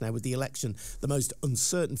Now, with the election the most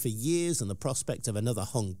uncertain for years and the prospect of another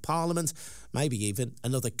hung parliament, maybe even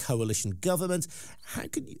another coalition government, how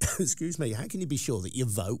can you, how can you be sure that your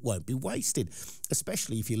vote won't be wasted,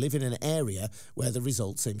 especially if you live in an area where the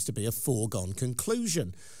result seems to be a foregone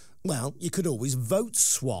conclusion? Well, you could always vote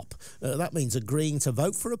swap. That means agreeing to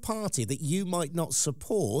vote for a party that you might not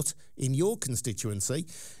support in your constituency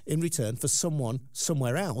in return for someone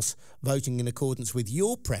somewhere else voting in accordance with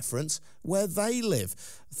your preference where they live.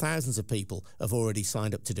 Thousands of people have already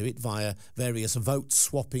signed up to do it via various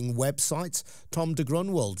vote-swapping websites. Tom de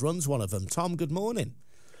Grunwald runs one of them. Tom, good morning.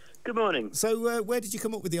 Good morning. So where did you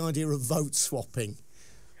come up with the idea of vote-swapping?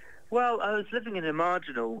 Well, I was living in a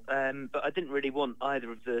marginal, but I didn't really want either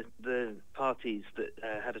of the parties that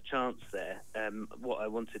had a chance there. What I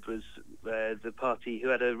wanted was the party who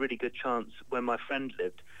had a really good chance where my friend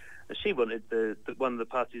lived. She wanted the one of the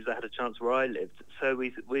parties that had a chance where I lived. So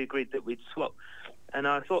we agreed that we'd swap. And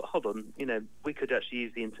I thought, hold on, we could actually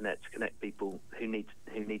use the internet to connect people who need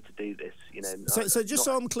to do this. So just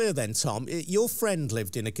so I'm clear, then, Tom, your friend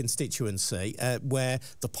lived in a constituency where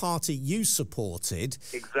the party you supported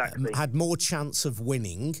had more chance of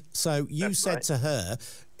winning. So you said to her,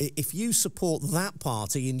 if you support that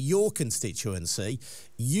party in your constituency,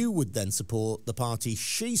 you would then support the party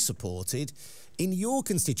she supported in your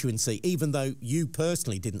constituency, even though you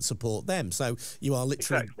personally didn't support them. So you are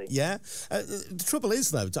literally... Exactly. Yeah? The trouble is,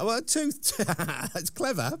 though, it's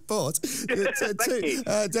clever, but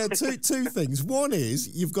two things. One is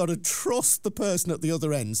you've got to trust the person at the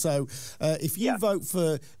other end. So if you vote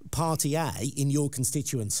for Party A in your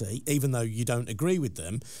constituency, even though you don't agree with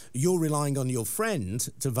them, you're relying on your friend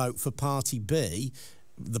to vote for Party B,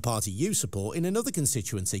 the party you support, in another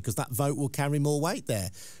constituency, because that vote will carry more weight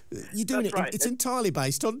there. You're doing it. Right. It's entirely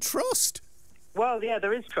based on trust. Well, yeah,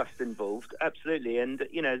 there is trust involved, absolutely, and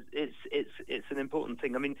it's an important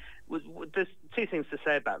thing. I mean, there's two things to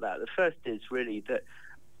say about that. The first is really that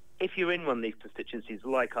if you're in one of these constituencies,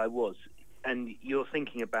 like I was, and you're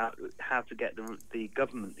thinking about how to get the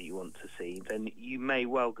government that you want to see, then you may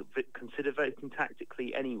well consider voting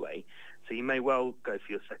tactically anyway. So you may well go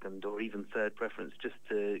for your second or even third preference just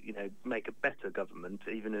to, make a better government,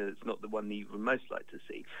 even if it's not the one that you would most like to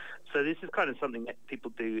see. So this is kind of something that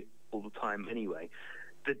people do all the time anyway.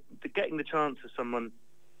 The getting the chance of someone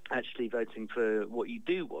actually voting for what you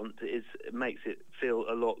do want makes it feel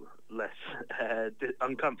a lot less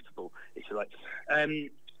uncomfortable, if you like.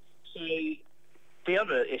 So the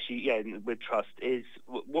other issue, with trust is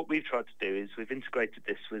what we've tried to do is we've integrated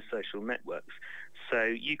this with social networks. So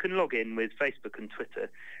you can log in with Facebook and Twitter.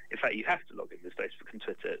 In fact, you have to log in with Facebook and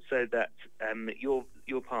Twitter so that your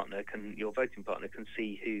voting partner can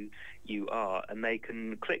see who you are, and they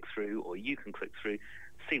can click through, or you can click through,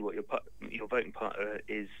 see what your voting partner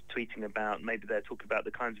is tweeting about. Maybe they're talking about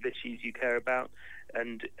the kinds of issues you care about,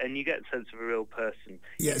 and you get a sense of a real person.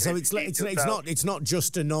 Yeah, so it's not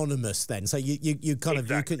just anonymous then. So you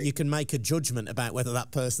can make a judgment about whether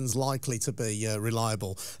that person's likely to be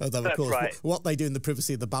reliable. Although of course what they do in the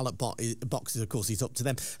privacy of the ballot boxes, of course, is up to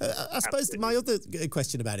them. I suppose my other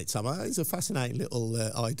question about it, Tom, it's a fascinating little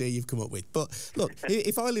idea you've come up with. But look,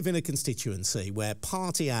 if I live in a constituency where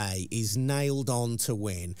Party A is nailed on to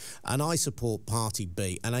win, and I support Party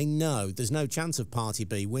B, and I know there's no chance of Party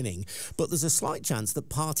B winning, but there's a slight chance that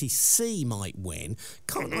Party C might win,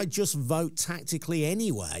 can't I just vote tactically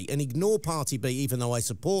anyway and ignore Party B even though I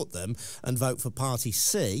support them and vote for Party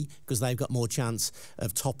C because they've got more chance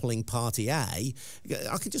of toppling Party A?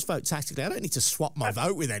 I can just vote tactically. I don't need to swap my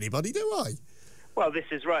vote with anybody, do I? Well, this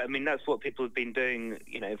is right. I mean, that's what people have been doing,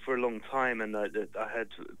 for a long time, and I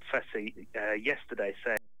heard Professor yesterday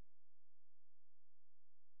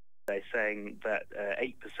saying that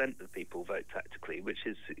 8% of people vote tactically, which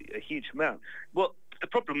is a huge amount. Well, the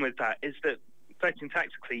problem with that is that voting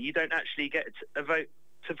tactically, you don't actually get a vote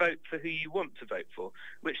to vote for who you want to vote for,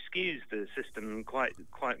 which skews the system quite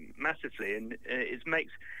massively, and it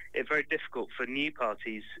makes it very difficult for new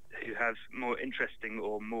parties who have more interesting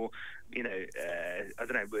or more,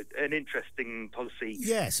 an interesting policy.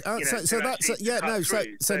 Yes. So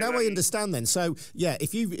now I understand then. So yeah,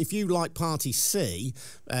 if you like Party C,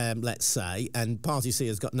 let's say, and Party C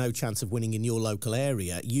has got no chance of winning in your local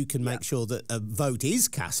area, you can make sure that a vote is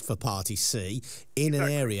cast for Party C in an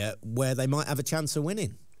area where they might have a chance of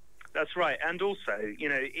winning. That's right, and also,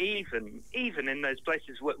 even in those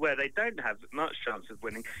places where they don't have much chance of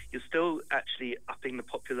winning, you're still actually upping the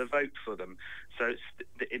popular vote for them. So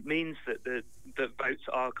it means that the votes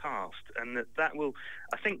are cast, and that will,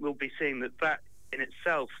 I think, we'll be seeing that in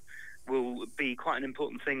itself will be quite an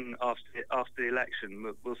important thing after the election.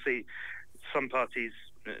 We'll see some parties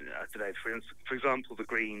I don't know, for example, the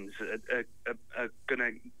Greens are going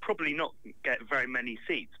to probably not get very many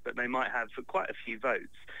seats, but they might have quite a few votes.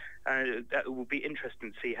 That will be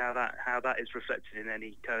interesting to see how that is reflected in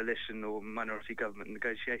any coalition or minority government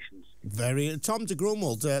negotiations. Tom de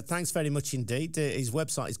Grunwald, thanks very much indeed. His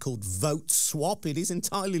website is called Vote Swap. It is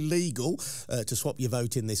entirely legal to swap your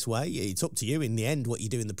vote in this way. It's up to you in the end what you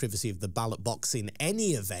do in the privacy of the ballot box in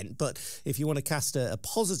any event. But if you want to cast a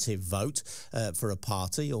positive vote for a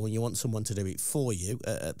party, or you want someone to do it for you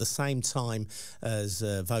at the same time as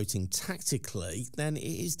voting tactically, then it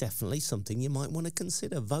is definitely something you might want to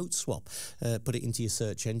consider. Vote Swap. Put it into your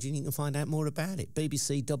search engine. You can find out more about it.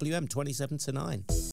 BBC WM 27 to 9.